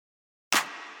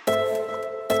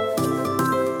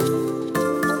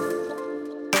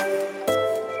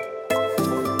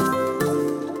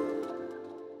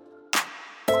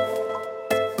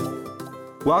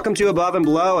Welcome to Above and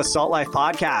Below, a Salt Life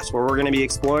podcast, where we're going to be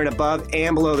exploring above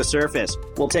and below the surface.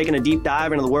 We'll take a deep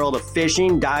dive into the world of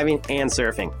fishing, diving, and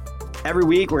surfing. Every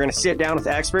week, we're going to sit down with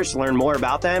experts to learn more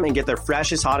about them and get their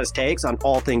freshest, hottest takes on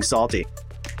all things salty.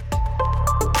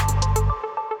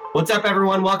 What's up,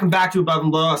 everyone? Welcome back to Above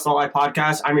and Below, a Salt Life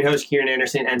podcast. I'm your host, Kieran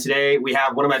Anderson, and today we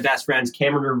have one of my best friends,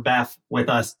 Cameron Rebeff, with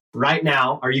us right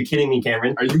now. Are you kidding me,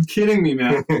 Cameron? Are you kidding me,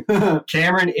 man?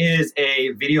 Cameron is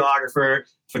a videographer,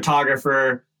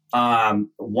 photographer,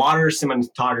 water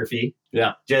cinematography.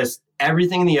 Yeah. Just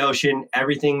everything in the ocean,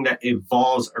 everything that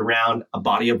evolves around a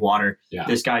body of water. Yeah.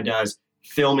 This guy does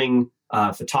filming,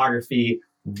 photography,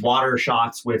 water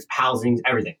shots with housings,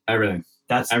 everything.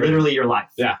 That's literally your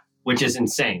life. Yeah. Which is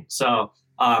insane. So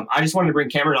I just wanted to bring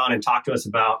Cameron on and talk to us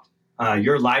about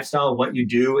your lifestyle, what you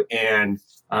do, and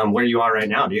where you are right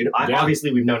now, dude.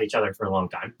 Obviously, we've known each other for a long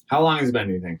time. How long has it been,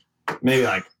 do you think? Maybe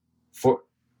like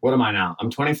what am I now?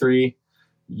 I'm 23.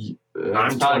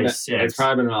 I'm 26. It's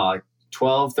probably been like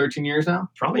 12, 13 years now?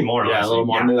 Probably more. Yeah, honestly. a little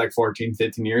more, maybe like 14,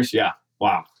 15 years. Yeah.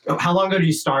 Wow. How long ago did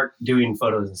you start doing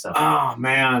photos and stuff? Oh,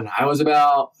 man. I was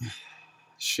about...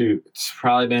 it's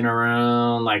probably been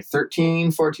around like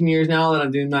 13, 14 years now that I'm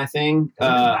doing my thing. It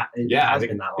has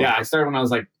been that long. Yeah, I started when I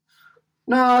was I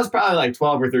was probably like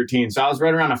 12 or 13. So I was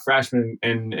right around a freshman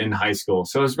in high school.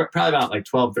 So it was probably about like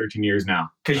 12, 13 years now.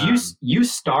 Because you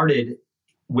started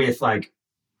with like,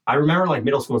 I remember like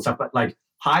middle school and stuff, but like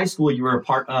high school, you were a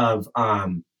part of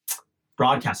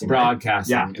broadcasting.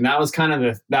 Broadcasting. Right? Yeah. And that was kind of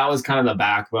the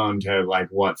backbone to like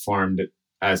what formed it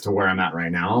as to where I'm at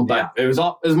right now. But it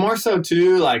was more so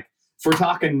too, like, if we're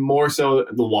talking more so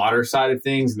the water side of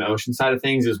things and the ocean side of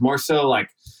things, it was more so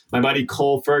like my buddy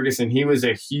Cole Ferguson. He was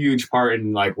a huge part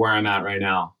in like where I'm at right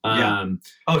now.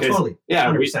 Totally. Yeah.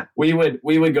 100%. We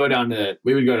would go down to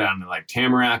like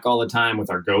Tamarack all the time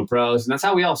with our GoPros. And that's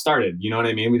how we all started. You know what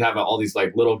I mean? We'd have all these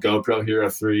like little GoPro Hero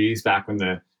 3s back when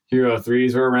the Hero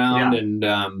 3s were around. Yeah.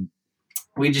 And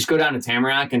we'd just go down to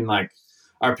Tamarack, and like,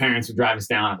 our parents would drive us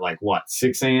down at like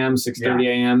 6 a.m., 6:30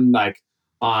 a.m. like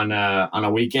on a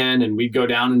weekend, and we'd go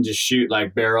down and just shoot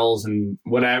like barrels and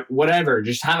whatever,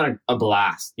 just having a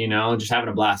blast, just having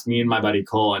a blast. Me and my buddy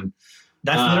Cole, and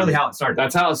that's literally how it started.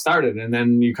 That's how it started, and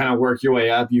then you kind of work your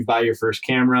way up. You buy your first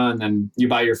camera, and then you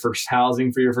buy your first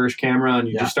housing for your first camera, and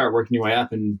you just start working your way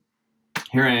up. And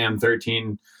here I am,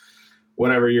 13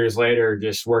 whatever years later,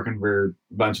 just working for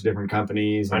a bunch of different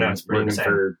companies. I know, it's pretty insane.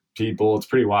 For people. It's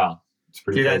pretty wild.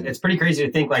 It's pretty crazy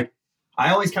to think. Like,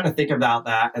 I always kind of think about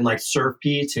that and like Surf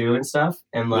P too and stuff.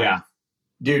 And like,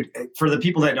 dude, for the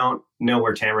people that don't know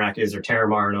where Tamarack is or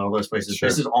Terramar and all those places,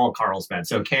 This is all Carlsbad.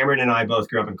 So Cameron and I both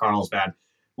grew up in Carlsbad,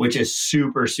 which is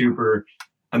super, super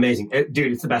amazing.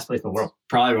 Dude, it's the best place in the world.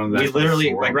 Probably one of the best. We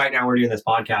literally, like right now we're doing this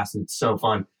podcast and it's so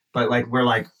fun. But like, we're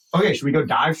like, okay, should we go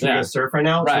dive? Should we go surf right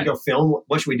now? Should we go film?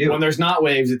 What should we do? When there's not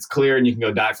waves, it's clear, and you can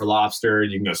go dive for lobster.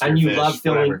 You can go surf. And you fish, love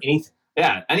filming anything.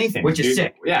 Yeah, anything. Which is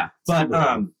sick. Yeah. But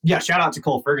shout out to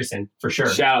Cole Ferguson for sure.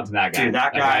 Shout out to that guy. Dude,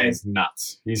 that guy is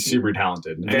nuts. He's super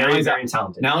talented. Very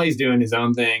talented. Now he's doing his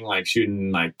own thing, like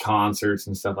shooting like concerts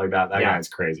and stuff like that. That guy's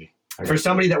crazy. For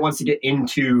somebody that wants to get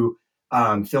into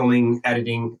filming,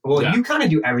 editing, you kind of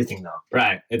do everything though.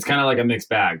 Right. It's kind of like a mixed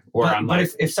bag. But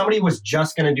if somebody was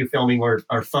just going to do filming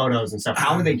or photos and stuff,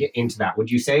 how would they get into that?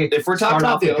 Would you say if we're talking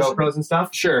about the GoPros and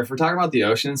stuff? Sure. If we're talking about the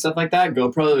ocean and stuff like that,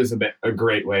 GoPro is a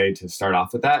great way to start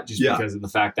off with that, just because of the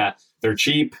fact that they're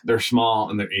cheap, they're small,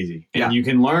 and they're easy. And you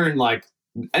can learn like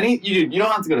you don't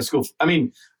have to go to school. I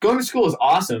mean, going to school is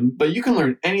awesome, but you can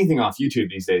learn anything off YouTube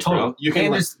these days, bro. You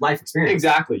can just life experience.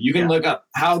 Exactly. You can look up,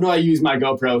 how do I use my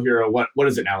GoPro Hero? What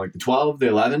is it now? Like the 12, the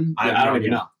 11? I don't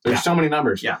even know. There's so many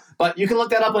numbers. Yeah. But you can look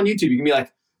that up on YouTube. You can be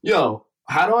like, yo,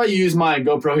 how do I use my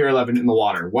GoPro Hero 11 in the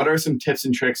water? What are some tips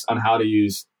and tricks on how to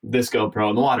use this GoPro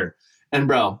in the water? And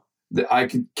bro, I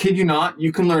kid you not,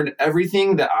 you can learn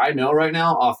everything that I know right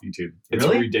now off YouTube. It's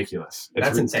ridiculous.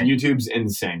 That's insane. YouTube's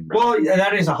insane, bro. Well,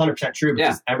 that is 100% true,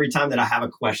 because every time that I have a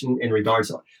question in regards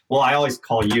to, I always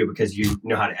call you because you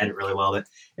know how to edit really well, but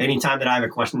anytime that I have a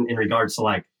question in regards to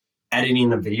like editing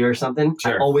the video or something,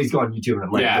 I always go on YouTube and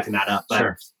I'm like looking that up.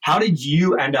 But how did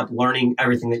you end up learning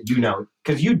everything that you know?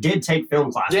 Because you did take film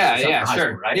classes. Yeah, high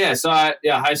school, right? Yeah, so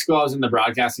high school I was in the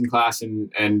broadcasting class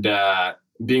and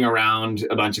being around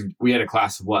we had a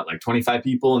class of like 25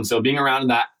 people. And so being around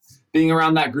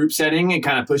that group setting, it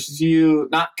kind of pushes you,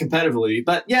 not competitively,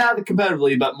 but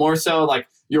competitively, but more so like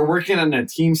you're working in a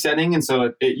team setting. And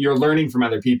so you're learning from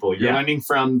other people. You're learning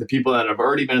from the people that have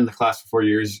already been in the class for 4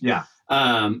 years. Yeah.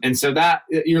 And so that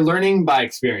you're learning by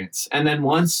experience. And then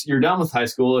once you're done with high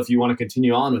school, if you want to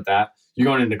continue on with that, you're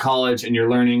going into college and you're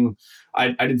learning.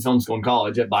 I did film school in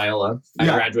college at Biola. I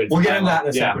graduated. We'll get into that in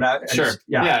a second. Sure.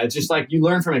 It's just like you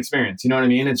learn from experience. You know what I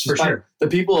mean? It's just the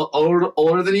people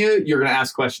older than you, you're going to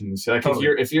ask questions. Like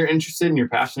if you're interested and you're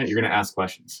passionate, you're going to ask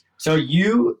questions. So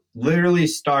you literally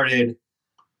started,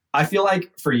 I feel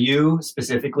like for you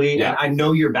specifically, and I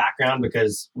know your background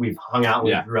because we've hung out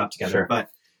and we grew up together, but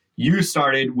you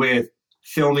started with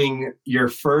filming your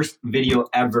first video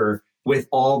ever with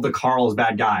all the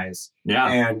Carlsbad guys. Yeah.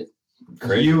 And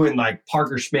you and like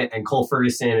Parker Schmidt and Cole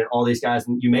Ferguson and all these guys,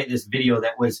 and you made this video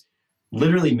that was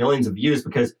literally millions of views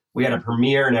because we had a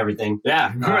premiere and everything.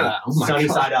 Yeah, remember that? Oh my Sunny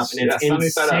gosh. Side Up, and it's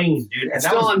insane, dude. And it's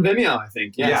still on Vimeo, I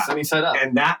think. Yeah, Sunny Side Up.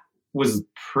 And that was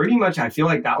pretty much, I feel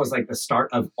like that was like the start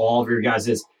of all of your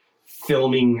guys'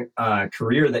 filming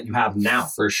career that you have now.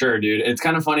 For sure, dude. It's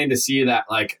kind of funny to see that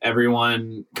like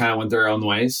everyone kind of went their own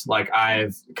ways. Like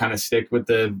I've kind of sticked with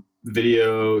the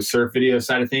surf video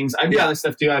side of things. I do other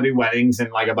stuff too. I do weddings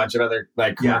and like a bunch of other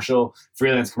like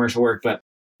freelance commercial work.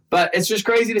 But it's just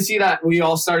crazy to see that we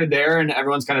all started there and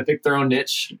everyone's kind of picked their own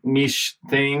niche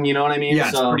thing. You know what I mean? Yeah,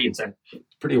 it's pretty insane.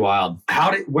 Pretty wild.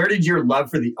 Where did your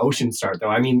love for the ocean start though?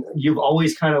 I mean, you've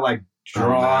always kind of like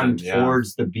drawn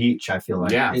towards the beach, I feel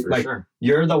like. Yeah, for sure.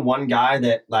 You're the one guy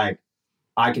that like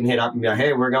I can hit up and be like,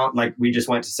 hey, we're going, like we just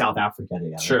went to South Africa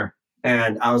together. Sure.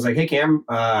 And I was like, hey, Cam,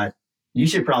 you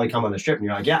should probably come on this trip. And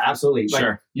you're like, yeah, absolutely. Like,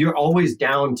 sure. You're always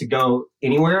down to go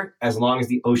anywhere as long as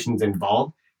the ocean's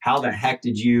involved. How the heck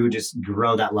did you just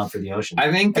grow that love for the ocean?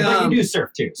 I think you do surf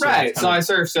too. So right. So I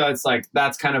surf. So it's like,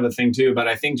 that's kind of a thing too. But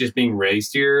I think just being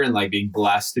raised here and like being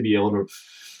blessed to be able to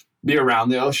be around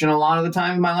the ocean a lot of the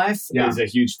time in my life is a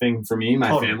huge thing for me.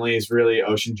 My family is really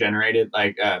ocean generated.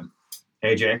 Like,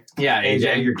 AJ. Yeah,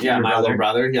 AJ. My little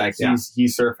brother.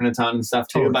 He's surfing a ton and stuff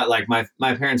too. Totally. But like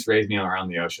my parents raised me around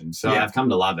the ocean, so I've come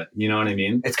to love it. You know what I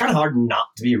mean? It's kind of hard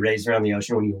not to be raised around the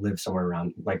ocean when you live somewhere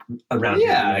around here.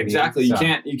 Yeah, exactly. So.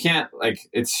 You can't like.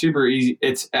 It's super easy.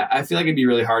 I feel like it'd be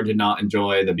really hard to not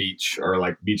enjoy the beach or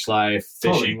like beach life,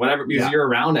 fishing, whatever, because you're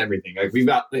around everything. Like we've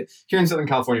got here in Southern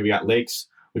California, we got lakes,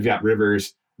 we've got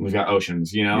rivers. We've got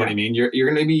oceans, you know what I mean? You're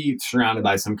going to be surrounded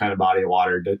by some kind of body of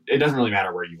water. It doesn't really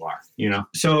matter where you are, you know?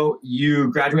 So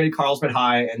you graduated Carlsbad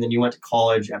High and then you went to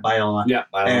college at Biola. Yeah.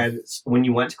 Biola. And when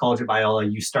you went to college at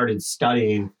Biola, you started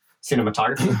studying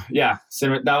cinematography. Yeah.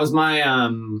 That was my,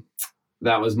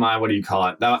 what do you call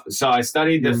it? So I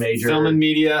studied the major. Film and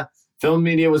media. Film and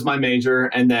media was my major.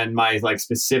 And then my like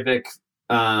specific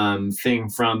thing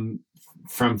from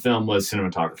film was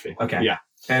cinematography. Okay. Yeah.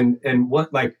 And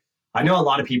what, like, I know a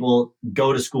lot of people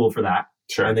go to school for that.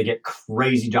 Sure. And they get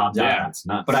crazy jobs out of that. It's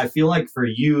nuts. But I feel like for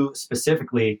you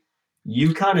specifically,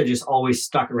 you kind of just always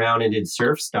stuck around and did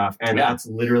surf stuff. And that's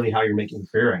literally how you're making a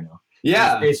career right now.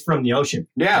 Yeah. It's from the ocean.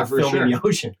 Yeah, for filming sure. the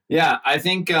ocean. Yeah. I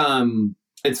think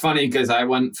it's funny because I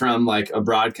went from like a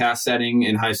broadcast setting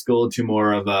in high school to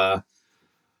more of a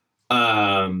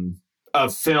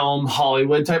film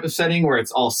Hollywood type of setting where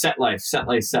it's all set life.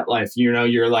 You know,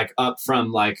 you're like up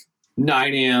from like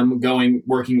 9 a.m.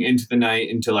 working into the night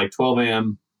until like 12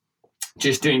 a.m.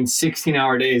 just doing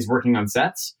 16-hour days working on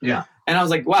sets. Yeah. And I was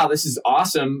like, wow, this is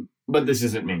awesome, but this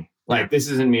isn't me. Like, this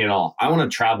isn't me at all. I want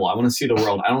to travel. I want to see the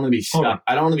world. I don't want to be stuck. Totally.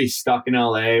 I don't want to be stuck in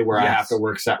LA where I have to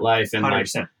work set life and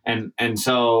 100%. like, and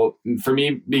so for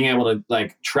me, being able to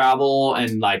like travel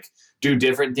and like do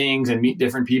different things and meet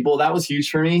different people, that was huge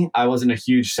for me. I wasn't a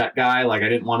huge set guy. Like I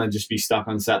didn't want to just be stuck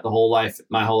on set my whole life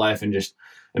and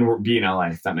be in LA,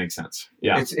 if that makes sense.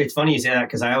 Yeah. It's funny you say that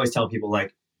because I always tell people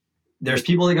like there's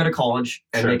people that go to college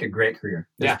and make a great career.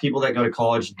 There's people that go to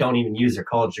college, don't even use their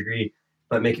college degree,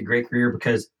 but make a great career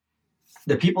because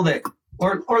the people that,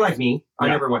 or like me, I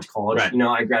never went to college. Right. You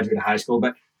know, I graduated high school,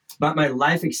 but my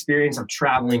life experience of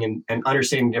traveling and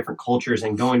understanding different cultures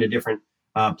and going to different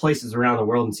places around the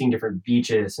world and seeing different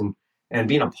beaches and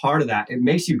being a part of that, it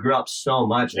makes you grow up so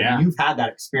much. And you've had that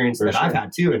experience that I've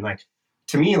had too. And like,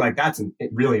 to me, like that's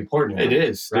really important. It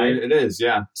is, right? It is,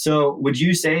 yeah. So would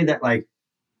you say that like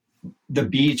the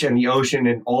beach and the ocean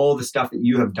and all the stuff that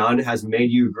you have done has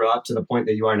made you grow up to the point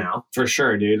that you are now? For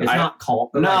sure, dude. It's not college.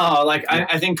 No,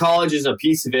 I think college is a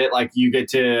piece of it. Like you get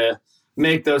to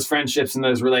make those friendships and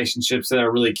those relationships that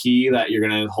are really key that you're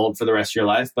going to hold for the rest of your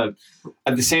life. But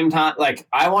at the same time, like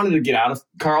I wanted to get out of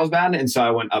Carlsbad, and so I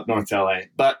went up north to LA.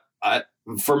 But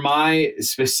for my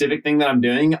specific thing that I'm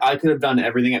doing, I could have done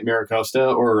everything at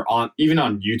Miracosta or even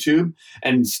on YouTube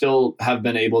and still have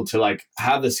been able to like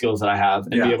have the skills that I have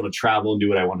and be able to travel and do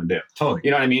what I want to do. Totally.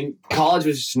 You know what I mean? College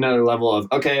was just another level of,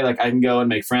 okay, like I can go and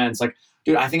make friends. Like,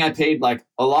 dude, I think I paid like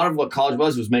a lot of what college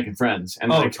was making friends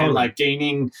and and like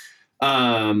gaining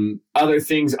other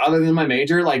things other than my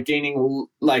major, like gaining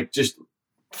like just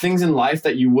things in life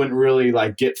that you wouldn't really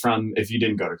like get from if you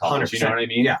didn't go to college. 100%. You know what I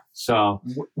mean? Yeah. So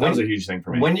that was a huge thing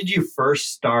for me. When did you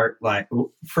first start? Like,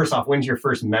 first off, when's your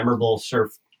first memorable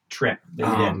surf trip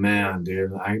that you did? Man,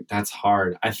 dude, that's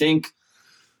hard. I think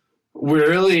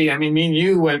me and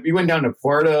you we went down to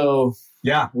Puerto.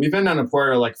 Yeah. We've been down to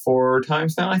Puerto like 4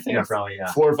 times now, I think. Yeah, probably,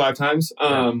 yeah. 4 or 5 times.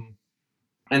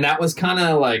 And that was kind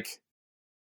of like,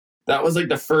 that was like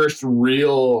the first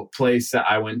real place that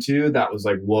I went to that was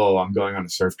like, whoa, I'm going on a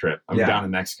surf trip. I'm down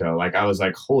in Mexico. Like, I was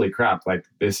like, holy crap, like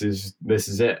this is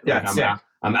it. Yeah, like,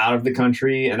 I'm out of the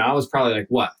country. And I was probably like,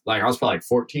 what? Like, I was probably like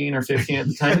 14 or 15 at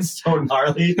the time. So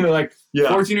gnarly. Like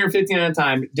 14 or 15 at a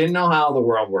time. Didn't know how the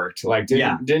world worked. Like,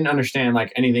 didn't understand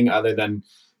like anything other than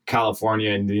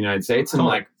California and the United States. And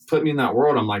like, put me in that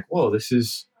world. I'm like, whoa, this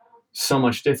is so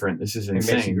much different. This is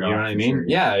insane. You know what I mean? Sure,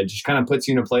 yeah. It just kind of puts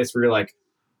you in a place where you're like,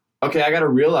 okay, I got to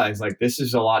realize like this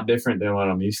is a lot different than what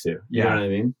I'm used to. You know what I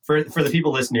mean? For the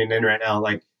people listening in right now,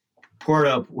 like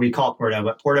Puerto, we call it Puerto,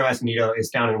 but Puerto Escondido is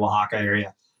down in Oaxaca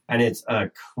area. And it's a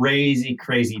crazy,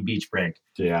 crazy beach break.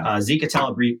 Yeah.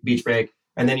 Zicatela beach break.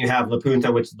 And then you have La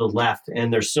Punta, which is the left.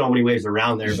 And there's so many waves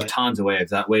around there. There's tons of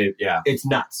waves. That wave, it's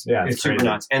nuts. Yeah, it's super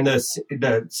nuts. And the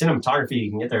cinematography you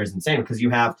can get there is insane because you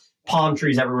have palm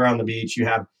trees everywhere on the beach. You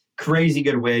have crazy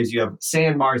good waves. You have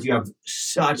sandbars. You have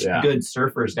such good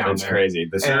surfers down there. It's crazy.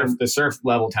 The surf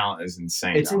level talent is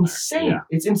insane. It's insane. Yeah.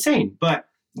 It's insane. But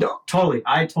no, totally.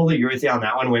 I totally agree with you on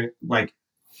that one. When like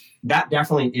that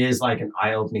definitely is like an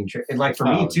eye-opening trip. And like for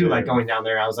me too, like going down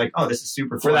there, I was like, oh, this is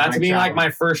super fun. For that to be like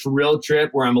my first real trip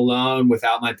where I'm alone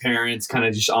without my parents, kind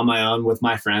of just on my own with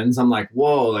my friends. I'm like,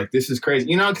 whoa, like this is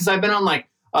crazy. You know, because I've been on like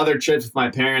other trips with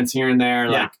my parents here and there.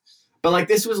 Like, but like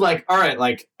this was like, all right,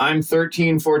 like I'm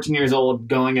 13, 14 years old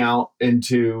going out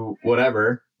into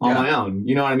whatever on my own.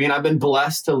 You know what I mean? I've been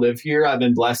blessed to live here. I've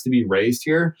been blessed to be raised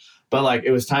here. But like,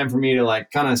 it was time for me to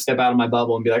like kind of step out of my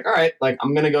bubble and be like, all right, like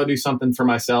I'm going to go do something for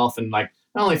myself. And like,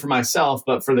 not only for myself,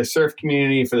 but for the surf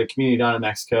community, for the community down in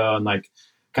Mexico, and like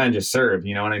kind of just serve,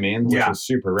 you know what I mean? Which was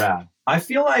super rad. I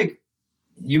feel like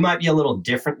you might be a little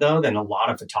different though than a lot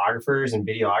of photographers and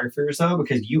videographers though,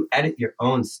 because you edit your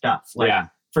own stuff. Like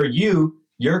for you,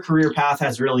 your career path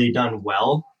has really done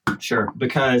well. Sure.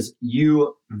 Because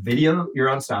you video your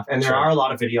own stuff. And there are a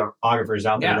lot of videographers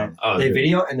out there that they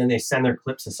video and then they send their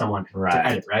clips to someone to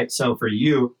edit, right? So for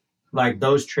you, like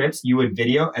those trips, you would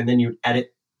video and then you'd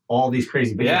edit all these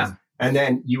crazy videos. Yeah. And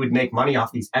then you would make money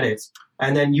off these edits.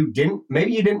 And then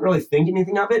maybe you didn't really think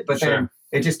anything of it, but then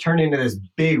it just turned into this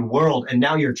big world. And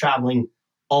now you're traveling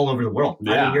all over the world.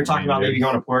 Yeah, I mean, you're talking about maybe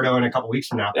going to Puerto in a couple weeks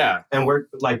from now. Yeah. And we're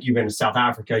like, you've been to South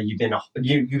Africa, you go to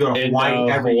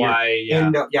Hawaii every year.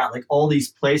 Like all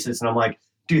these places. And I'm like,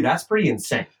 dude, that's pretty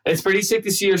insane. It's pretty sick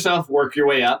to see yourself work your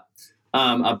way up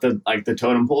the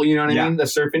totem pole. You know what I mean? The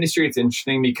surf industry, it's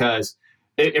interesting because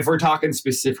if we're talking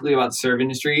specifically about the surf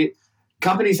industry,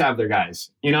 companies have their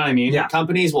guys. You know what I mean? Yeah.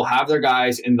 Companies will have their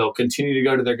guys and they'll continue to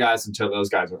go to their guys until those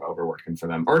guys are overworking for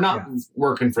them. Or not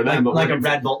working for them, but like a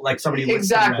Red Bull, like somebody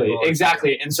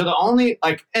Exactly. And so the only,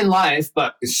 like in life,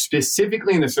 but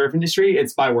specifically in the surf industry,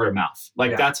 it's by word of mouth.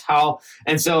 Like that's how,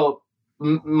 and so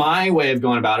my way of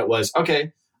going about it was,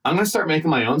 okay, I'm going to start making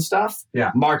my own stuff,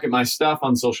 market my stuff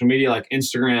on social media like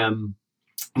Instagram,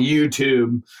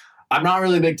 YouTube. I'm not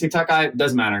really a big TikTok guy. It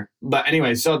doesn't matter. But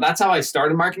anyway, so that's how I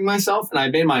started marketing myself. And I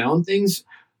made my own things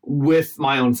with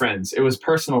my own friends. It was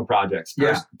personal projects,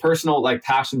 personal like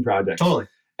passion projects. Totally.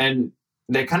 And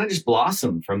they kind of just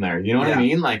blossomed from there. You know what I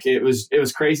mean? Like it was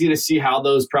crazy to see how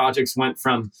those projects went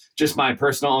from just my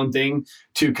personal own thing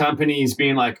to companies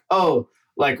being like, oh,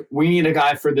 like we need a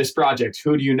guy for this project.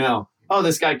 Who do you know? Oh,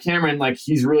 this guy Cameron, like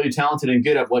he's really talented and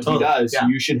good at what he does.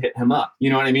 You should hit him up. You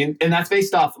know what I mean? And that's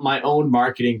based off my own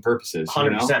marketing purposes.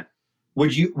 100%. You know?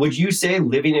 Would you say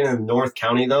living in a North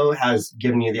County though has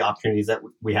given you the opportunities that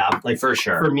we have? Like for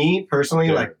sure. For me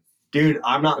personally, like, dude,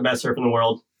 I'm not the best surfer in the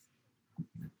world.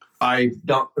 I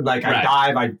don't like. I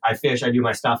dive. I fish. I do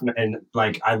my stuff, and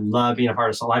like I love being a part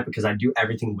of Salt Life because I do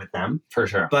everything with them. For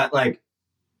sure. But like,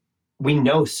 we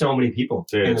know so many people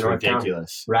in the North County,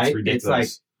 right? It's ridiculous. It's like.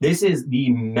 This is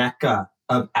the mecca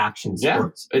of action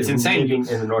sports. Yeah, it's insane. In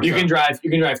the North you can drive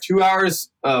 2 hours.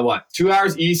 2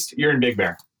 hours east, you're in Big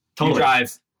Bear. Totally. You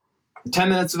drive 10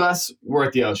 minutes of us, we're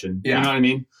at the ocean. Yeah. You know what I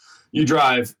mean? You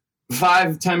drive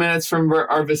 5-10 minutes from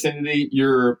our vicinity,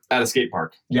 you're at a skate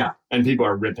park. Yeah, and people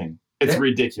are ripping. It's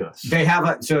ridiculous. They have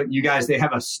a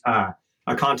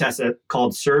contest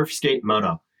called Surf Skate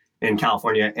Moto in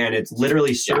California, and it's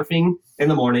literally surfing in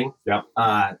the morning. Yep.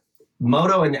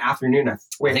 moto in the afternoon.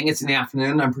 I think it's in the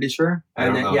afternoon. I'm pretty sure.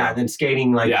 And then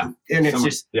skating and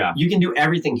it's you can do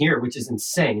everything here, which is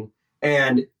insane.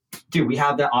 And dude, we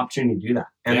have the opportunity to do that.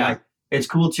 And like, it's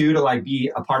cool too to like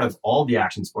be a part of all the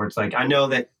action sports. Like I know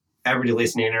that everybody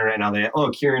listening right now,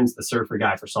 Kieran's the surfer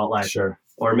guy for Salt Life. Sure.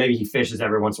 Or maybe he fishes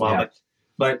every once in a while.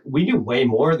 But we do way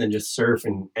more than just surf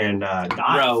and dive.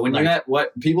 Bro, when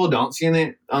what people don't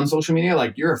see on social media,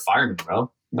 like you're a fireman,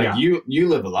 bro. Like you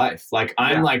live a life. Like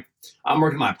I'm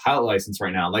working my pilot license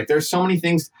right now. Like there's so many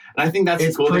things, and I think that's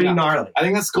the cool thing. I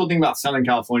think that's the cool thing about Southern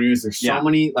California is there's so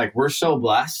many. Like we're so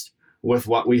blessed with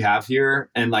what we have here,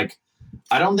 and like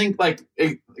I don't think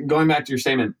going back to your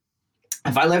statement,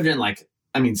 if I lived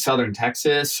in Southern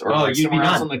Texas or somewhere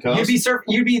else on the coast,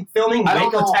 you'd be filming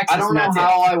Waco, Texas. I don't know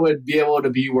how I would be able to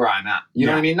be where I'm at. You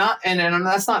know what I mean? And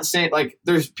that's not saying like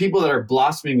there's people that are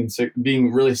blossoming and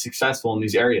being really successful in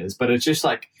these areas, but it's just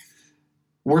like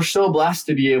we're so blessed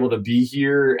to be able to be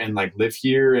here and like live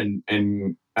here and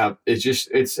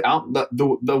it's out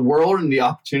the world and the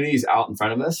opportunities out in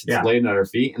front of us. It's laid at our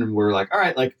feet, and we're like, all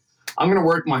right, like I'm gonna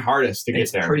work my hardest to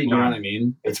get there. You know what I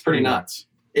mean? It's pretty nuts.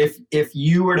 If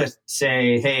you were to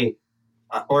say, hey,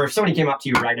 or if somebody came up to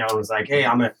you right now and was like, hey,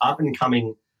 I'm an up and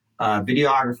coming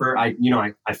videographer.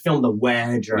 I filmed the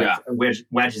Wedge or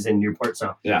Wedge is in Newport.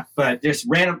 So but just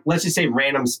let's just say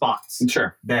random spots.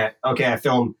 Sure. I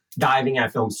film diving, I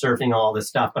film surfing, all this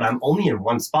stuff, but I'm only in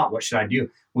one spot. What should I do?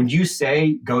 Would you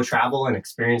say go travel and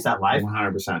experience that life?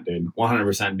 100%, dude.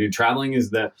 100%, dude. Traveling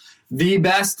is the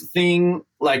best thing,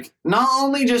 like not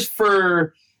only just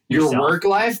for your work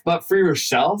life, but for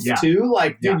yourself too.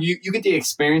 Like, dude, you get to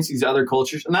experience these other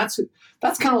cultures, and that's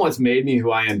kind of what's made me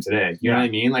who I am today. You know what I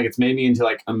mean? Like, it's made me into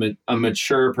like a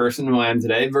mature person who I am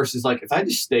today. Versus like if I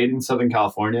just stayed in Southern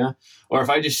California, or if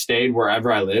I just stayed wherever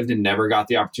I lived and never got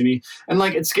the opportunity. And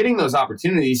like, it's getting those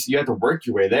opportunities. You have to work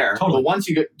your way there. Totally. But once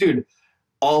you get, dude,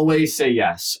 always say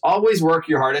yes. Always work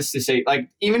your hardest to say, like,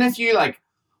 even if you like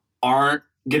aren't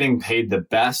getting paid the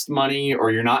best money,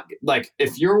 or you're not, like,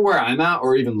 if you're where I'm at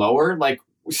or even lower, like,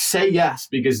 say yes,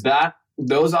 because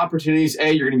those opportunities,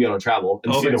 you're gonna be able to travel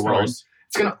and see the world. It's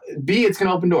gonna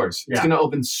open doors. It's gonna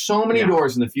open so many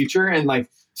doors in the future, and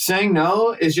like saying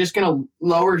no is just gonna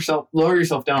lower yourself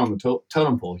down on the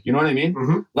totem pole. You know what I mean?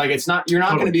 Mm-hmm. Like, you're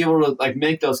not gonna be able to like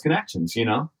make those connections. You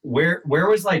know? Where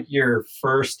was like your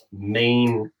first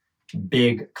main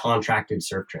big contracted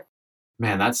surf trip?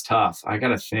 Man, that's tough. I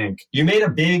gotta think. You made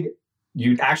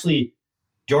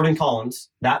Jordan Collins.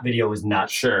 That video was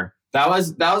nuts. Sure. That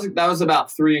was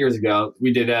about 3 years ago.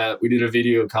 We did a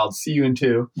video called "See You in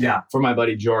Two." Yeah. For my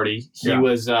buddy Jordy. He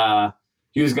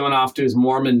was going off to his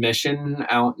Mormon mission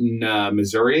out in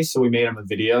Missouri, so we made him a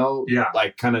video. Yeah.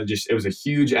 Like, kind of just, it was a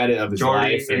huge edit of his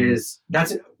life.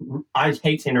 I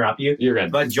hate to interrupt you. You're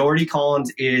good. But Jordy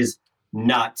Collins is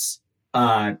nuts.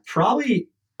 Probably,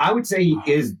 I would say he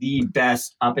is the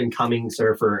best up and coming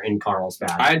surfer in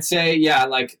Carlsbad. I'd say,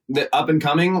 like the up and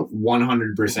coming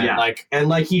 100%. Yeah. Like, and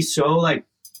like he's so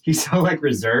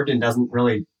reserved and doesn't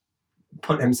really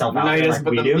put himself out there like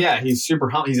we do. Yeah, he's super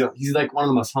humble. He's like one of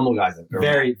the most humble guys I've ever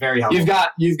met. Very, very humble.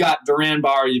 You've got Duran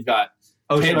Barr, you've got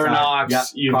Taylor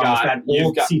Knox, you've got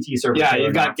CT surfer. Yeah,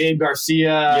 you've got Gabe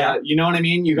Garcia. Yeah. You know what I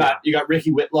mean? You got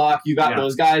Ricky Whitlock. You got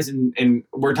those guys, and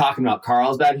we're talking about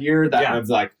Carlsbad here that have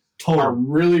like are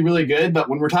really, really good. But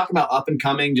when we're talking about up and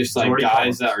coming, just like Jordy guys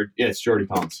Collins. That are, it's Jordy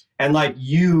Collins. And like,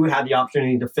 you had the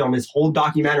opportunity to film his whole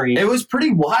documentary. It was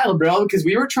pretty wild, bro, because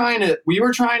we were trying to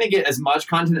get as much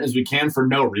content as we can for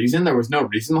no reason. There was no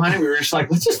reason behind it. We were just like,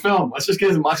 let's just film. Let's just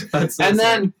get as much. And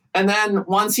then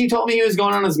once he told me he was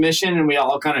going on his mission, and we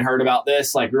all kind of heard about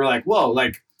this, like, we were like, whoa,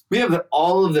 like, we have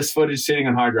all of this footage sitting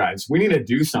on hard drives. We need to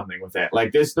do something with it.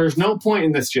 Like this, there's no point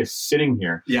in this just sitting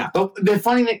here. Yeah. But the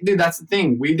funny thing, dude, that's the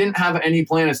thing. We didn't have any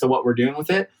plan as to what we're doing with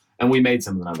it, and we made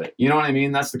something of it. You know what I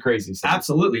mean? That's the craziest thing.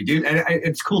 Absolutely, dude. And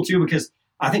it's cool too, because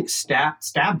I think Stab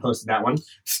posted that one.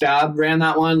 Stab ran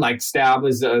that one. Like, Stab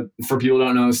is for people who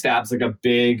don't know, Stab's like a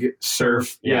big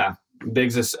surf. Yeah.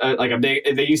 Big's like a big.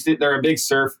 They're a big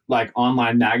surf like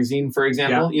online magazine, for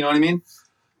example. Yeah. You know what I mean?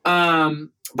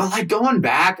 But like, going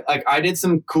back, like, I did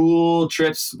some cool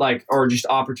trips, like, or just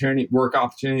work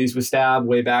opportunities with Stab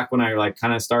way back when I like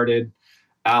kind of started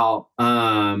out.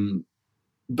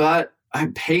 But I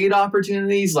paid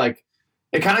opportunities, like,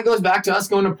 it kind of goes back to us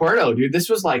going to Puerto, dude. This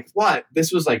was like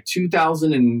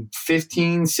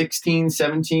 2015, 16,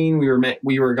 17. We were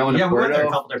going to Puerto. We went there a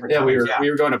couple different times. We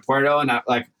were going to Puerto, and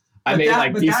I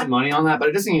made decent money on that, but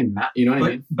it doesn't even matter. You know what I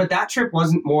mean? But that trip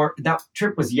wasn't more. That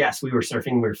trip was, yes, we were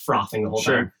surfing, we were frothing the whole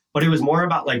time. But it was more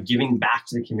about like giving back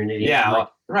to the community. Yeah, and, like,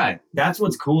 Right. That's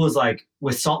what's cool is like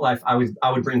with Salt Life, I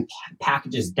would bring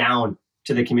packages down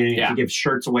to the community to give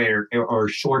shirts away or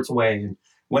shorts away and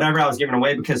whatever I was giving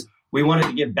away, because we wanted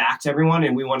to give back to everyone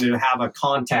and we wanted to have a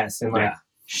contest and like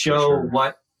show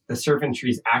what the surf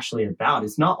industry is actually about.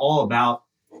 It's not all about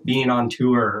being on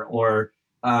tour or,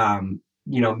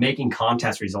 making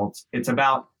contest results. It's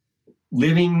about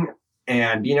living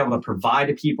and being able to provide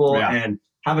to people and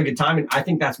have a good time. And I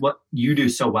think that's what you do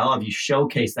so well. You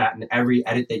showcase that in every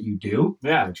edit that you do.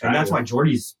 Yeah. And that's why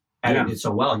Jordy's edited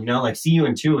so well. Like See You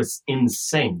in 2 is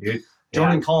insane, dude.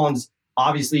 Jordan Collins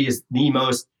obviously is the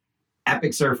most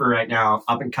epic surfer right now,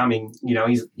 up and coming.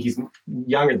 He's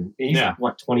younger than he's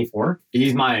what, 24?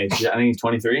 He's my age. I think he's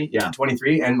 23. Yeah.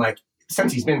 23. And like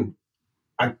since he's been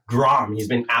a Grom, he's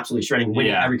been absolutely shredding,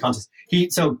 winning every contest.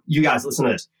 So you guys listen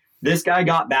to this. This guy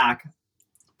got back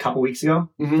a couple weeks ago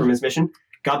from his mission.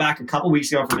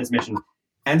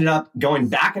 Ended up going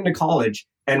back into college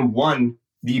and won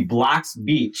the Blacks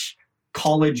Beach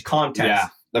college contest. Yeah.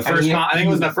 The first I think it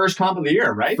was the first comp of the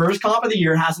year, right? First comp of the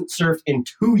year, hasn't surfed in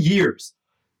 2 years.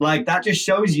 Like that just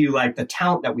shows you like the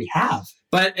talent that we have.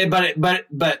 But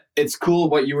it's cool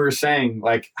what you were saying,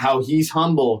 like how he's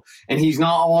humble and he's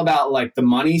not all about like the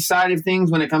money side of things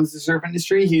when it comes to the surf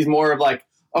industry. He's more of like,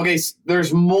 okay,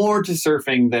 there's more to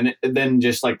surfing than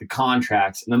just like the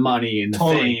contracts and the money and the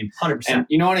fame. 100%. And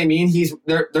you know what I mean?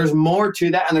 There's more to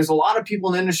that, and there's a lot of people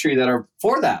in the industry that are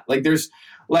for that. Like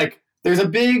there's a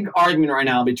big argument right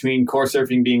now between core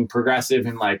surfing being progressive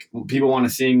and like people want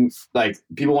to see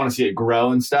it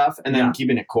grow and stuff, and then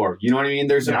keeping it core. You know what I mean?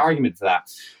 There's an argument for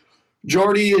that.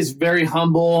 Jordy is very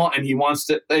humble, and he wants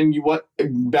to. And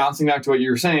bouncing back to what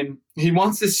you were saying, he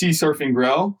wants to see surfing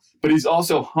grow, but he's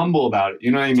also humble about it.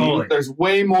 You know what I mean? Totally. There's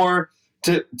way more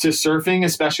to surfing,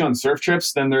 especially on surf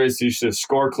trips, than there is to just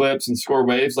score clips and score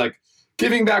waves. Like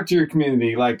giving back to your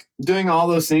community, like doing all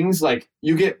those things, like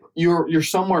you're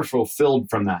somewhere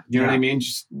fulfilled from that. You know what I mean?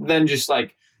 Just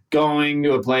like going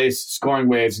to a place, scoring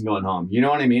waves, and going home. You know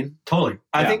what I mean? Totally.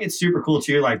 I think it's super cool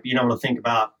too, like being able to think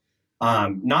about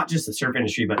not just the surf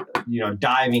industry, but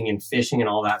diving and fishing and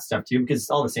all that stuff too, because it's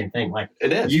all the same thing. Like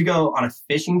it is. You go on a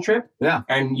fishing trip,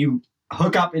 and you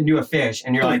hook up into a fish,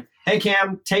 and you're like, "Hey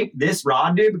Cam, take this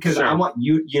rod, dude, because I want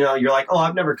you." You're like, "Oh,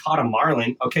 I've never caught a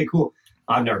marlin." Okay, cool.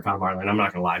 I've never caught a marlin. I'm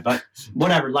not gonna lie, but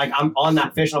whatever. Like I'm on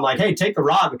that fish, and I'm like, "Hey, take the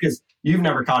rod because you've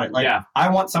never caught it." Like I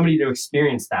want somebody to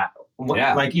experience that.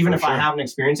 Like even if I haven't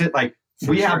experienced it, like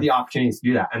we have the opportunities to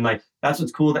do that, and like that's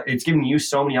what's cool. That it's giving you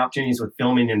so many opportunities with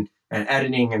filming and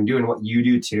editing and doing what you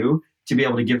do too, to be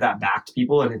able to give that back to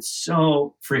people. And it's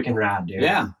so freaking rad, dude.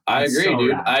 Yeah, I agree,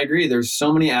 dude. Rad. I agree. There's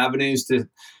so many avenues to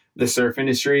the surf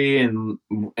industry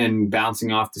and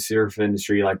bouncing off the surf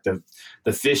industry, like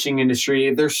the fishing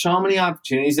industry. There's so many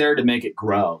opportunities there to make it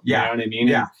grow. Yeah. You know what I mean?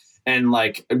 Yeah. And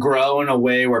like grow in a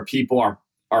way where people are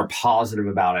positive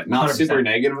about it, not 100%. Super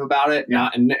negative about it. Yeah.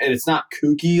 And it's not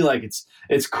kooky. Like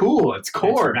it's cool. It's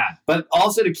core, but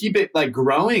also to keep it like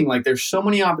growing. Like there's so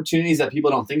many opportunities that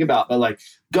people don't think about, but like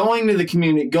going to the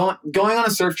community, going on a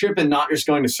surf trip and not just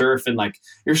going to surf and like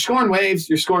you're scoring waves,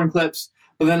 you're scoring clips,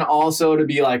 but then also to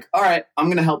be like, all right, I'm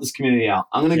going to help this community out.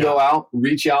 I'm going to go out,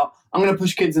 reach out. I'm going to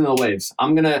push kids into the waves.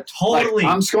 I'm going to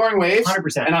I'm scoring waves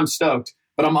 100%. And I'm stoked,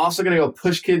 but I'm also going to go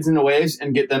push kids into waves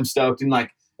and get them stoked. And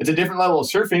like, it's a different level of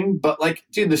surfing, but like,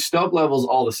 dude, the stoke level is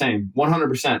all the same,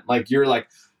 100%. Like you're like,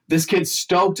 this kid's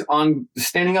stoked on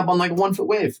standing up on like a 1 foot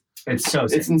wave. It's so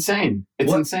sick. It's insane.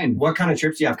 It's insane. What kind of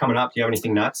trips do you have coming up? Do you have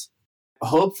anything nuts?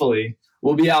 Hopefully.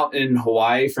 We'll be out in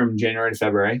Hawaii from January to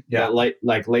February. Yeah.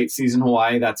 Late season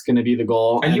Hawaii. That's going to be the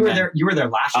goal. And you were there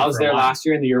last year. I was there last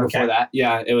year and the year before that.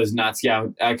 Yeah, it was nuts. Yeah.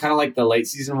 I kind of like the late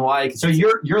season Hawaii. So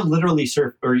you're literally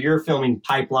you're filming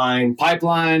Pipeline,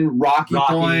 Rocky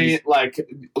Point, like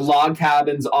log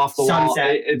cabins off the Sunset.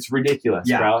 wall. It's ridiculous,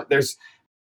 bro.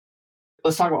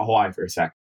 Let's talk about Hawaii for a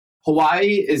sec.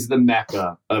 Hawaii is the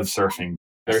mecca of surfing.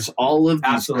 There's all of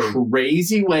these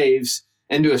crazy waves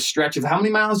into a stretch of how many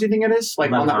miles do you think it is?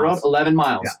 Like on that road? 11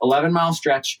 miles. Yeah. 11-mile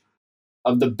stretch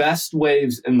of the best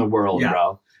waves in the world,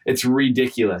 bro. It's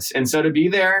ridiculous. And so to be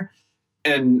there,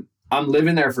 and I'm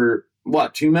living there for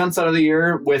 2 months out of the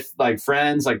year with like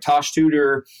friends, like Tosh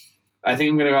Tudor. I think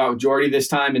I'm going to go out with Jordy this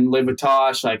time and live with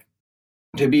Tosh. Like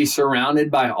to be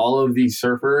surrounded by all of these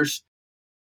surfers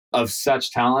of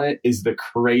such talent is the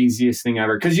craziest thing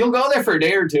ever. Because you'll go there for a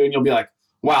day or two and you'll be like,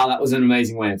 wow, that was an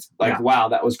amazing wave. Like, wow,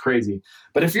 that was crazy.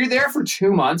 But if you're there for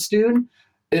 2 months, dude,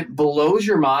 it blows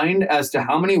your mind as to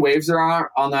how many waves there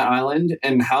are on that island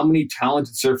and how many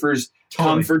talented surfers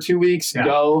come for 2 weeks,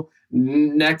 go,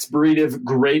 next breed of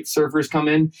great surfers come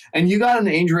in. And you got an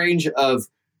age range of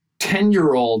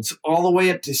 10-year-olds all the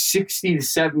way up to 60 to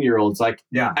 70-year-olds, like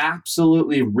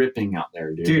absolutely ripping out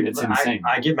there, dude. It's insane.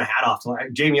 I give my hat off to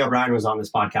like Jamie O'Brien was on this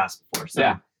podcast before.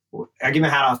 So I give my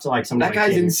hat off to like somebody. That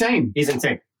guy's Jamie. insane. He's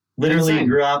insane. Literally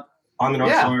grew up on the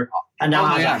North Shore and now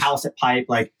has a house at Pipe.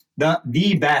 Like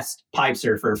the best pipe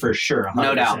surfer for sure. 100%.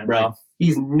 No doubt, bro. Like,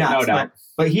 he's nuts. No doubt.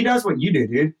 But he does what you do,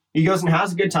 dude. He goes and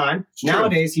has a good time. It's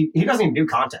Nowadays, he doesn't even do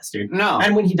contests, dude. No.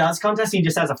 And when he does contests, he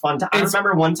just has a fun time. I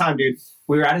remember one time, dude,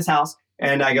 we were at his house,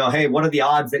 and I go, hey, what are the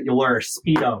odds that you'll wear a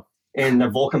Speedo in the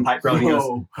Vulcan Pipe Pro? And he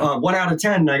goes, 1 out of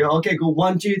 10. And I go, okay, cool,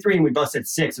 1, 2, 3. And we both said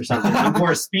 6 or something. He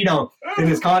wore a Speedo in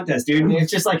his contest, dude. And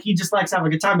it's just like, he just likes having a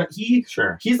good time. But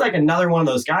he's like another one of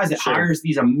those guys that hires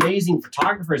these amazing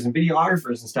photographers and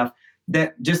videographers and stuff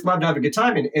that just love to have a good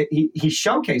time, and he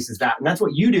showcases that, and that's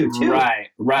what you do too. Right.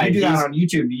 You do that on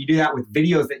YouTube. You do that with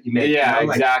videos that you make. Yeah, you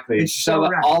know? exactly. It's so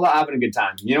all about having a good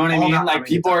time. You know what I mean? Like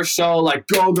people are so like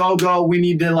go. We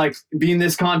need to like be in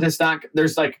this contest.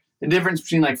 There's like the difference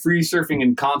between like free surfing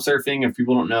and comp surfing, if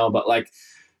people don't know. But like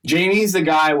Jamie's the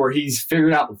guy where he's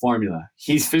figured out the formula.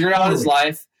 He's figured out his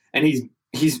life, and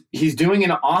he's doing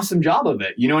an awesome job of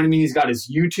it. You know what I mean? He's got his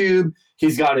YouTube.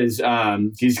 He's got his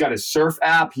surf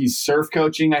app. He's surf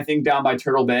coaching, I think, down by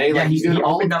Turtle Bay. Yeah, like he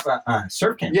opened up a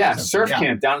surf camp. Yeah,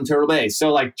 camp down in Turtle Bay.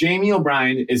 So like Jamie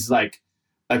O'Brien is like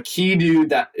a key dude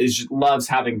that loves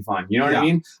having fun. You know what I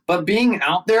mean? But being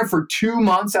out there for 2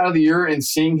 months out of the year and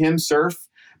seeing him surf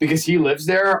because he lives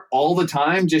there all the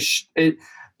time,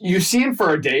 you see him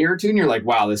for a day or two and you're like,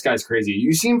 wow, this guy's crazy.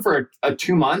 You see him for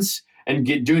 2 months and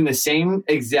doing the same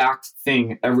exact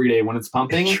thing every day when it's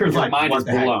pumping, your mind is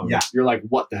blown. Yeah. You're like,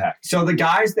 what the heck? So the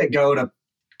guys that go to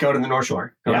the North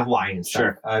Shore, go to Hawaii and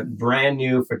stuff, brand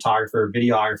new photographer,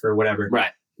 videographer, whatever.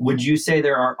 Right. Would you say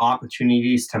there are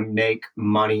opportunities to make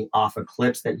money off of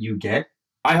clips that you get?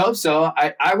 I hope so.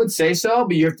 I would say so,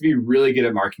 but you have to be really good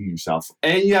at marketing yourself.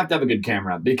 And you have to have a good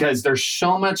camera because there's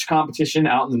so much competition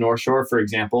out in the North Shore, for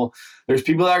example. There's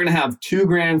people that are going to have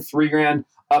 $2,000, $3,000,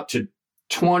 up to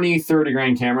 20, 30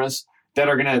 grand cameras that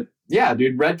are going to,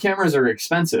 dude, red cameras are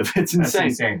expensive. It's insane. That's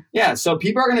insane. Yeah. So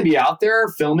people are going to be out there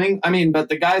filming. I mean, but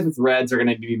the guys with reds are going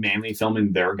to be mainly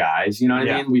filming their guys. You know what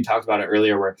I mean? We talked about it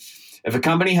earlier where if a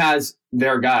company has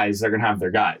their guys, they're going to have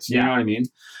their guys. You know what I mean?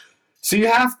 So you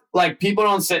have, like, people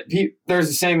don't say, there's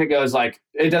a saying that goes like,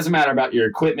 it doesn't matter about your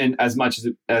equipment as much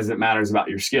as it matters about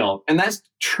your skill. And that's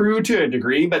true to a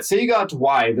degree, but say you go out to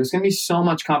Hawaii, there's going to be so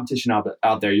much competition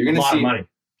out there. You're going to see a lot of money.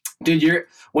 Dude,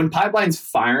 when pipeline's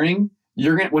firing,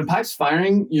 when pipe's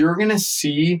firing, you're gonna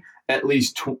see at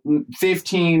least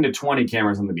 15 to 20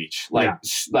 cameras on the beach,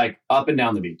 like up and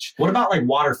down the beach. What about like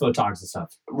water photogs and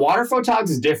stuff? Water photogs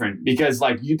is different because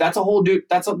like that's a whole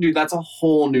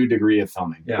new degree of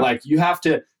filming. Yeah. Like you have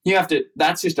to.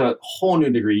 That's just a whole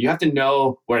new degree. You have to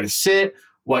know where to sit.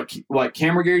 What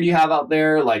camera gear do you have out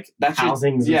there? Like that's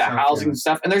housings, and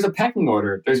stuff. And there's a pecking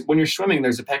order. When you're swimming,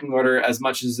 there's a pecking order as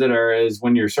much as there is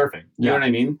when you're surfing. You know what I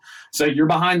mean? So you're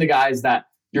behind the guys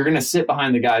you're going to sit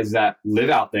behind the guys that live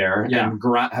out there and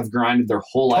have grinded their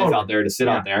whole life out there to sit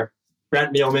out there.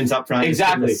 Brett Nealman's up front.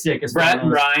 Exactly. Brett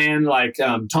and Ryan, like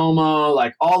Tomo,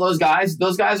 like all those guys.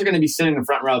 Those guys are going to be sitting in the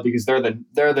front row because they're the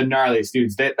gnarliest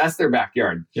dudes. That's their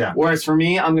backyard. Yeah. Whereas for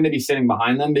me, I'm going to be sitting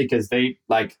behind them because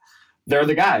they're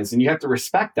the guys, and you have to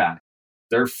respect that.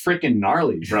 They're freaking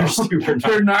gnarly, bro.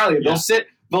 They're gnarly. Yeah.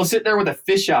 They'll sit there with a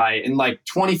fisheye in like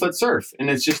 20-foot surf, and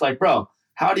it's just like, bro,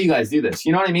 how do you guys do this?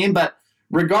 You know what I mean? But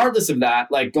regardless of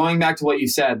that, like going back to what you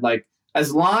said, like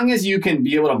as long as you can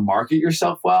be able to market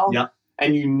yourself well,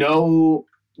 and you know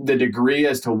the degree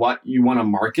as to what you want to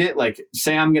market, like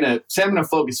say I'm gonna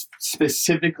focus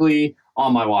specifically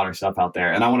on my water stuff out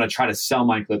there, and I want to try to sell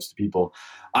my clips to people.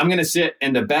 I'm gonna sit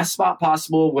in the best spot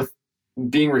possible with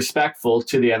being respectful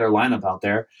to the other lineup out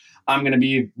there. I'm going to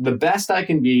be the best I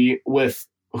can be with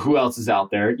who else is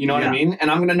out there. You know what I mean?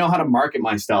 And I'm going to know how to market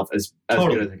myself as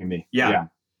good as I can be. Yeah.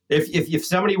 If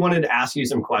somebody wanted to ask you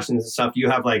some questions and stuff, you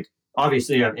have like,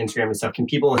 obviously you have Instagram and stuff. Can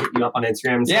people hit you up on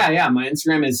Instagram and stuff? Yeah. My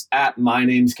Instagram is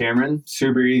 @myname'sCameron.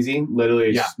 Super easy.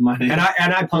 Literally just my name. And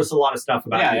I post a lot of stuff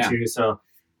about you too. So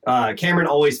Cameron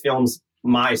always films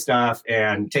my stuff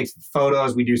and takes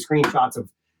photos. We do screenshots of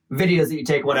videos that you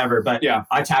take, whatever. But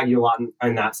I tag you a lot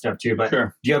in that stuff too. But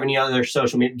do you have any other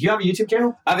social media? Do you have a YouTube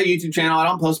channel? I have a YouTube channel. I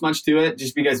don't post much to it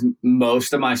just because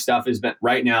most of my stuff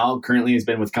currently has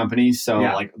been with companies. So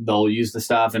like they'll use the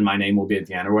stuff and my name will be at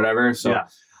the end or whatever. So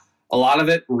a lot of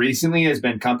it recently has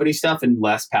been company stuff and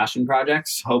less passion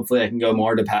projects. Hopefully I can go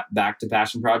more to back to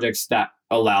passion projects that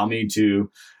allow me to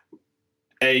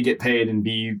get paid and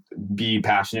be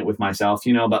passionate with myself,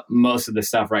 but most of the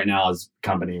stuff right now is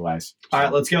company wise. All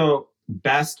right, let's go.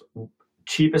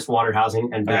 cheapest water housing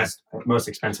and best, most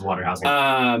expensive water housing?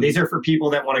 These are for people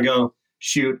that want to go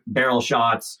shoot barrel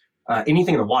shots,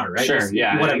 anything in the water, right? Sure, Just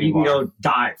yeah. whatever. You can go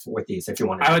dive with these if you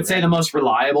want to. I would say the most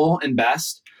reliable and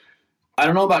best. I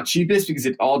don't know about cheapest because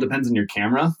it all depends on your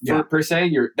camera per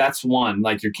se. That's one.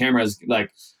 Like your camera is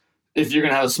like, if you're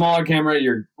going to have a smaller camera,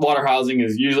 your water housing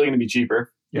is usually going to be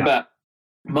cheaper. Yeah. But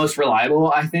most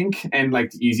reliable, I think, and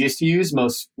like the easiest to use,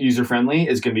 most user friendly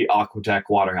is going to be Aquatech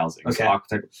water housing. Okay. So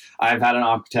Aquatech. I've had an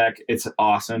Aquatech. It's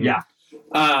awesome. Yeah.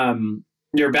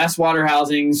 Your best water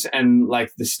housings and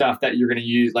like the stuff that you're going to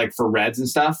use, like for reds and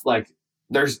stuff, like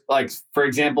there's like, for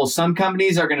example, some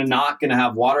companies are not going to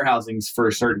have water housings for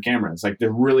certain cameras. Like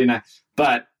they're really not,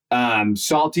 but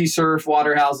Salty Surf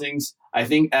water housings, I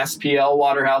think SPL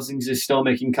water housings is still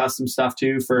making custom stuff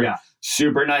too for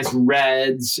super nice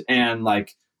reds and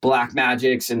like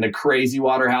Blackmagics and the crazy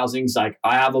water housings. Like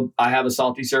I have a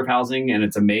Salty Surf housing and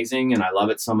it's amazing and I love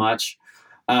it so much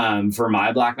for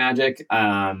my Blackmagic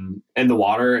and the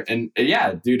water. And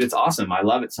yeah, dude, it's awesome. I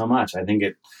love it so much. I think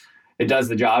it does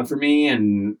the job for me,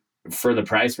 and for the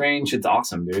price range, it's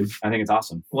awesome, dude. I think it's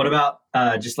awesome. What about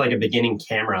just like a beginning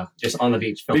camera, just on the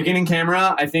beach filming? Beginning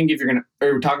camera, I think if you're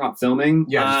we're talking about filming,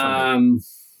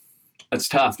 that's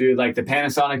tough, dude. Like the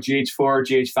Panasonic GH4,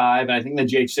 GH5, and I think the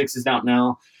GH6 is out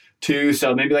now too.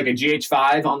 So maybe like a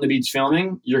GH5 on the beach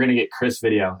filming, you're gonna get crisp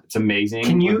video. It's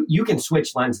amazing. You can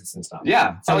switch lenses and stuff?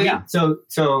 Yeah. So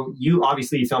So you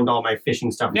obviously filmed all my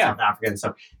fishing stuff in South Africa and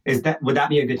stuff. Would that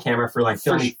be a good camera for like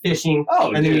filming fishing?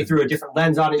 Oh, and then you threw a different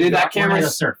lens on it. Dude, that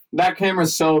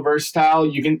camera's so versatile.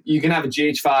 You can have a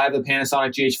GH5, a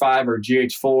Panasonic GH5 or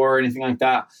GH4, anything like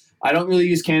that. I don't really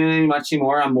use Canon much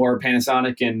anymore. I'm more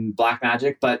Panasonic and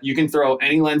Blackmagic, but you can throw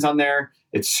any lens on there.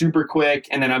 It's super quick.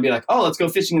 And then I'll be like, oh, let's go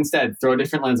fishing instead. Throw a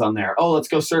different lens on there. Oh, let's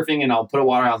go surfing and I'll put a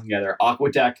water housing together.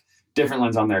 Aquatech, different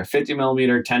lens on there. 50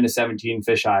 millimeter, 10 to 17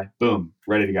 fisheye. Boom.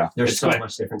 Ready to go. There's so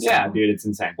much difference. Yeah, dude, it's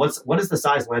insane. What is the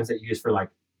size lens that you use for like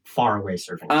far away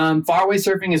surfing? Far away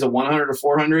surfing is a 100 or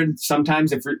 400.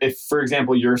 Sometimes if for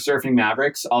example, you're surfing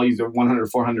Mavericks, I'll use a 100 or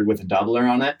 400 with a doubler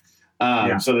on it.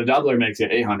 So the doubler makes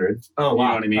it 800. Oh, wow. You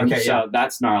know what I mean? Okay, so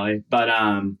that's gnarly. But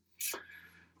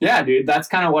yeah, dude, that's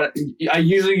kind of what I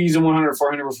usually use a 100 or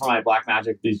 400 for my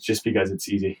Blackmagic just because it's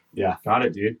easy. Yeah. Got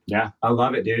it, dude. Yeah. I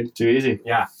love it, dude. Too easy.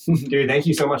 Yeah. Dude, thank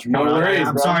you so much for coming on.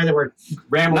 I'm sorry that we're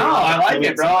rambling. No, I like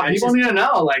it, bro. People need to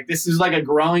know. Like, this is like a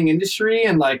growing industry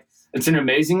and like it's an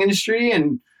amazing industry,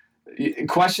 and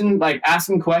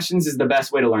asking questions is the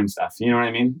best way to learn stuff. You know what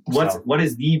I mean? What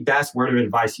is the best word of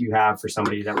advice you have for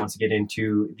somebody that wants to get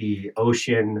into the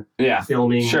ocean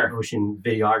filming, ocean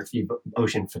videography,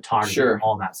 ocean photography,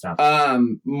 all that stuff?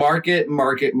 Market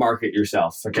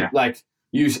yourself. Okay. Like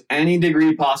use any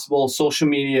degree possible, social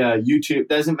media, YouTube,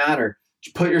 doesn't matter.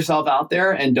 Just put yourself out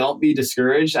there and don't be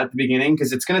discouraged at the beginning,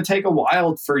 because it's going to take a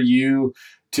while for you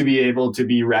to be able to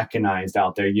be recognized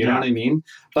out there. You know what I mean?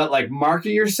 But like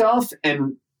market yourself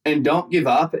and don't give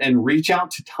up and reach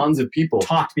out to tons of people.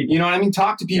 Talk to people. You know what I mean?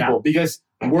 Talk to people because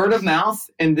word of mouth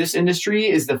in this industry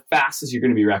is the fastest you're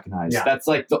going to be recognized. Yeah. That's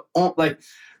like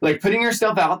like putting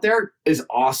yourself out there is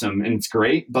awesome and it's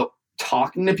great, but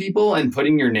talking to people and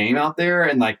putting your name out there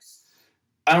and like,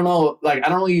 I don't know, like I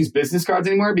don't really use business cards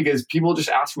anymore because people just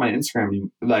ask for my Instagram.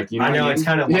 Like, you know, I know it's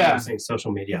kind of like saying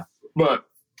social media, but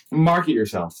market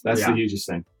yourself. That's the hugest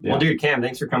thing. Yeah. Well, dude, Cam,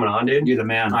 thanks for coming on, dude. You're the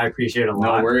man. I appreciate it a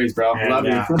lot. No worries, bro. And, love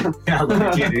you. I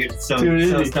love you too, dude.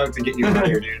 So stoked to get you on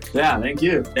here, dude. Yeah, thank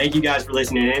you. Thank you guys for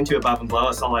listening in to Above and Below,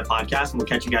 a Salt Life podcast, and we'll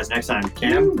catch you guys next time.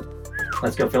 Cam,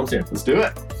 let's go film soon. Let's do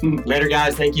it. Later,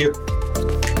 guys. Thank you.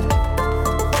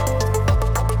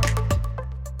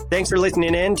 Thanks for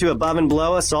listening in to Above and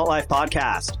Below, a Salt Life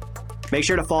podcast. Make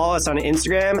sure to follow us on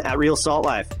Instagram at Real Salt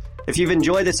Life. If you've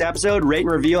enjoyed this episode, rate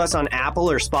and review us on Apple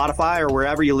or Spotify or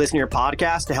wherever you listen to your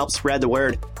podcast to help spread the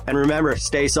word. And remember,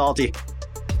 stay salty.